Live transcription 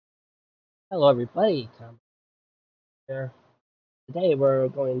Hello, everybody. Tom here. Today we're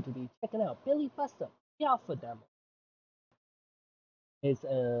going to be checking out Billie Busta, the alpha demo. It's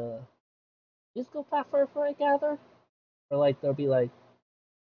a musical platform, for I gather, or like there'll be like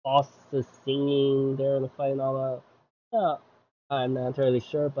bosses singing there in the fight and all that. I'm not entirely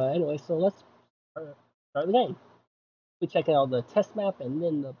sure, but anyway, so let's start the game. We're checking out the test map and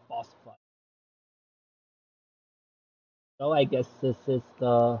then the boss fight. So I guess this is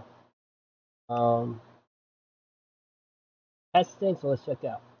the um testing. So let's check it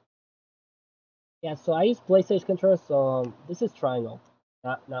out. Yeah, so I use PlayStation controller, so this is triangle,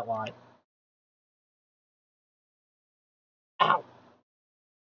 not Y. Ow!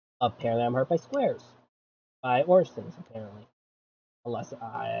 Apparently, I'm hurt by squares. By orange things, apparently. Unless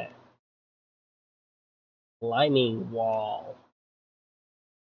I. Climbing wall.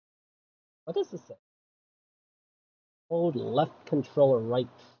 What does this say? Hold left controller right.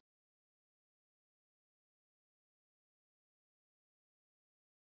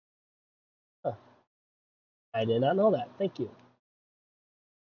 Huh. I did not know that. Thank you.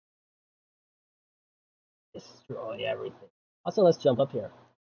 Destroy everything. Also, let's jump up here.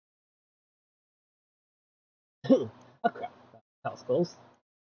 Oh crap. House goes.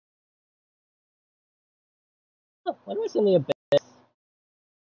 Oh, why do I suddenly abyss?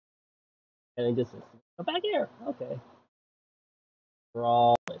 And then just go back here. Okay.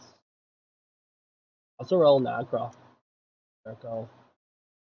 Crawl. Also roll, not crawl. There we go.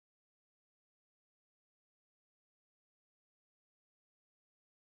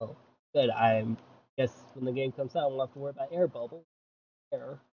 Oh, good. I guess when the game comes out, I won't have to worry about air bubbles.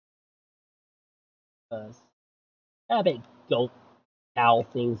 Air. Because I bet goat cow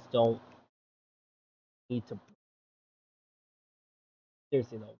things don't need to.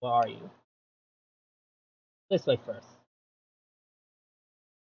 Seriously though, where are you? This way first.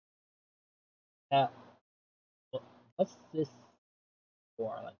 Uh, what's this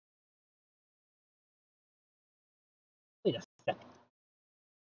for? Like, wait a second.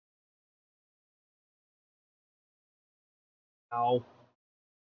 Ow.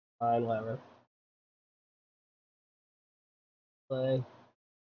 Fine, whatever. Play.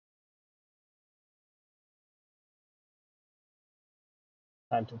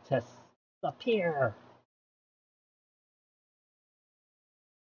 Time to test up here.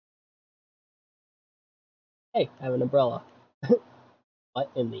 Hey, I have an umbrella.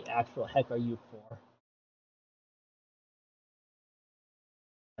 What in the actual heck are you for?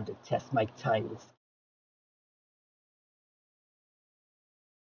 Time to test my timing.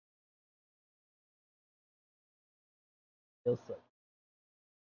 Skills.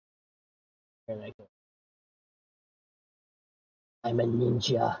 Here I go. I'm a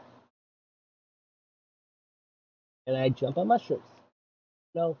ninja. And I jump on mushrooms.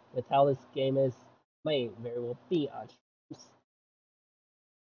 No, that's how this game is. Might very well be on shrooms.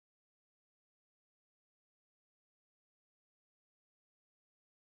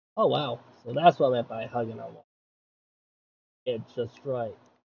 Oh wow. So that's what I meant by hugging on wall. It's just right.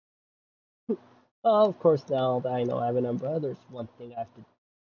 Of course, now that I know I have an umbrella, there's one thing I have to.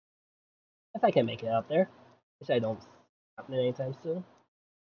 If I can make it out there, which I don't happen anytime soon.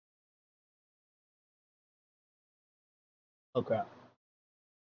 Oh crap!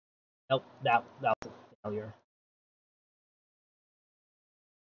 Nope, that was a failure.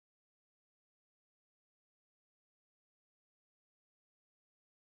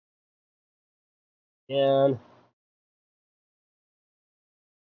 And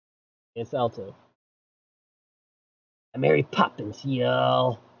it's L2. I married Poppins,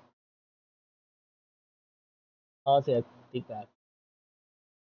 yo. Honestly, I think that.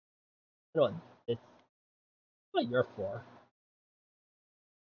 You know what? It's what you're for.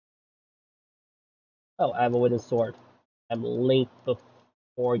 Oh, I have a wooden sword. I'm Link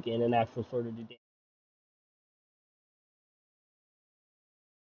before getting an actual sword to do damage.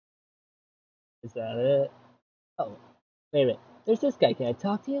 Is that it? Oh, wait a minute. There's this guy. Can I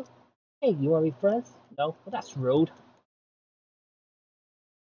talk to you? Hey, you want to be friends? No? Well, that's rude.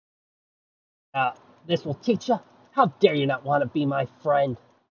 Uh, this will teach you. How dare you not want to be my friend?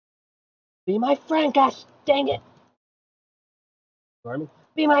 Be my friend, gosh dang it! Norman,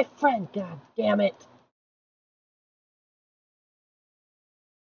 be my friend, god damn it!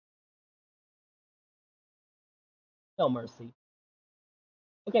 No mercy.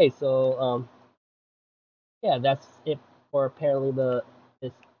 Okay, so yeah, that's it for apparently the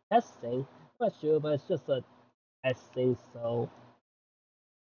this testing. Not sure, but it's just a testing, so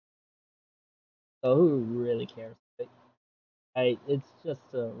who really cares? It's just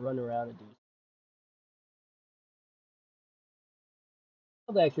to run around and do.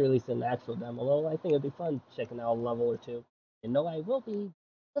 I'll actually release an actual demo, though. I think it'd be fun checking out a level or two. And no, I will be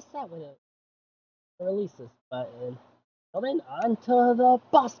just that with it. Release this button. Well then, on to the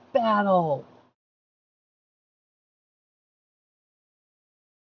boss battle!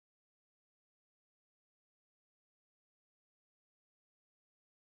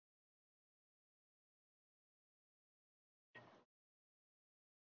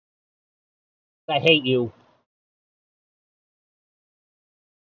 I hate you.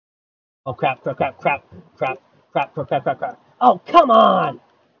 Oh crap, crap, crap, crap, crap, crap, crap, crap, crap, crap. Oh, come on!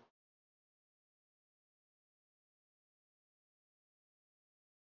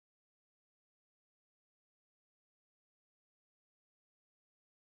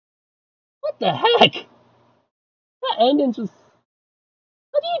 What the heck? That ending just.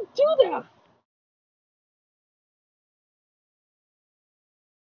 How do you do that?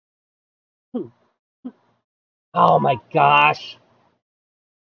 Hmm. Oh my gosh.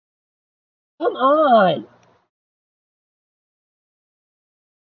 Come on!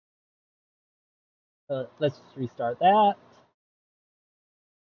 Let's restart that.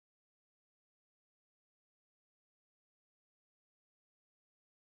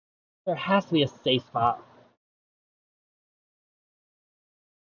 There has to be a safe spot.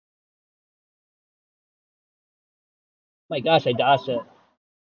 My gosh, I dodged it.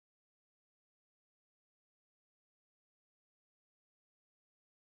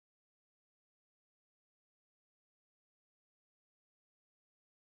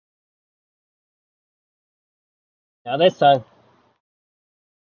 Now this time.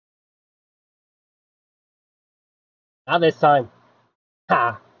 Not this time.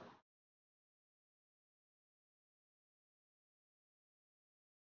 Ha!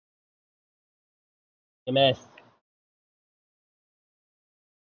 You missed.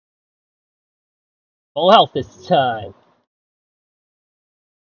 Full health this time.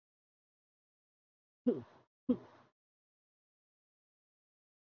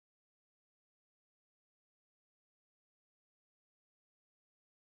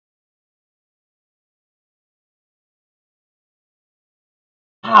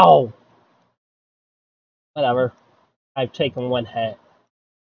 Ow! Whatever. I've taken one hit.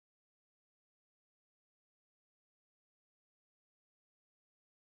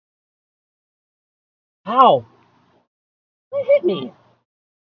 Ow! What hit me?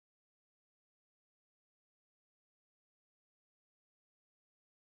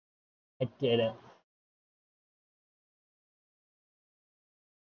 I did it.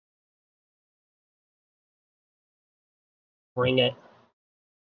 Bring it.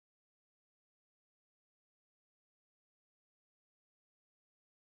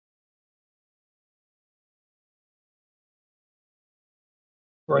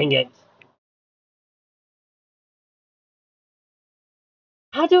 Bring it.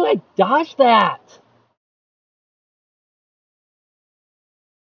 How do I dodge that?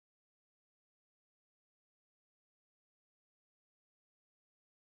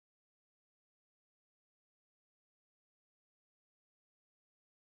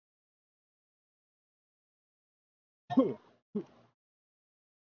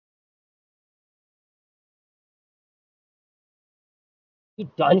 You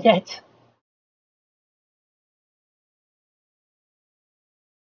done yet?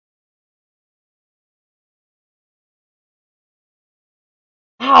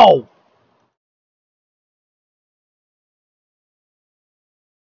 Ow!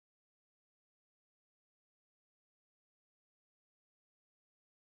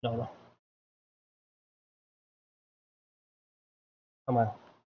 No, no. Come on.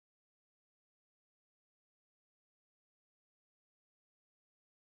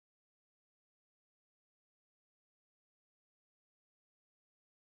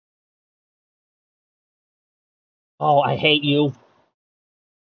 Oh, I hate you.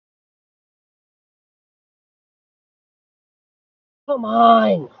 Come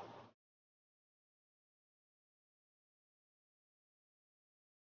on.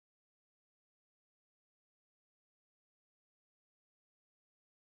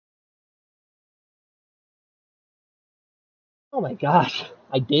 Oh my gosh.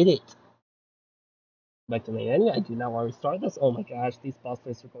 I did it. Back to main menu. I do not want to restart this. Oh my gosh. These boss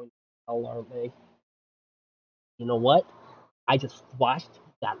fights are going to hell, aren't they? You know what? I just watched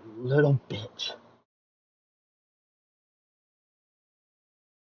that little bitch.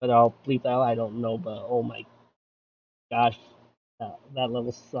 But I'll bleep that out. I don't know, but oh my gosh. That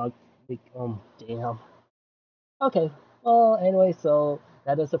level sucked. Like, damn. Okay. Well, anyway, so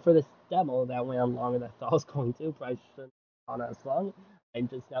that is it for this demo. That went on longer than I thought it was going to. Probably shouldn't have gone as long. I'm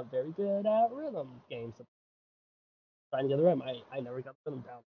just not very good at rhythm games. trying to get the rim. I never got the rim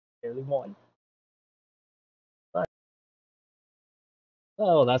down. Barely won. But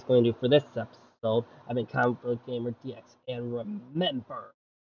well, that's going to do for this episode. I've been Comic Book Gamer DX, and remember,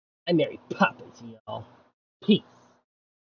 I married Poppins, y'all. Peace.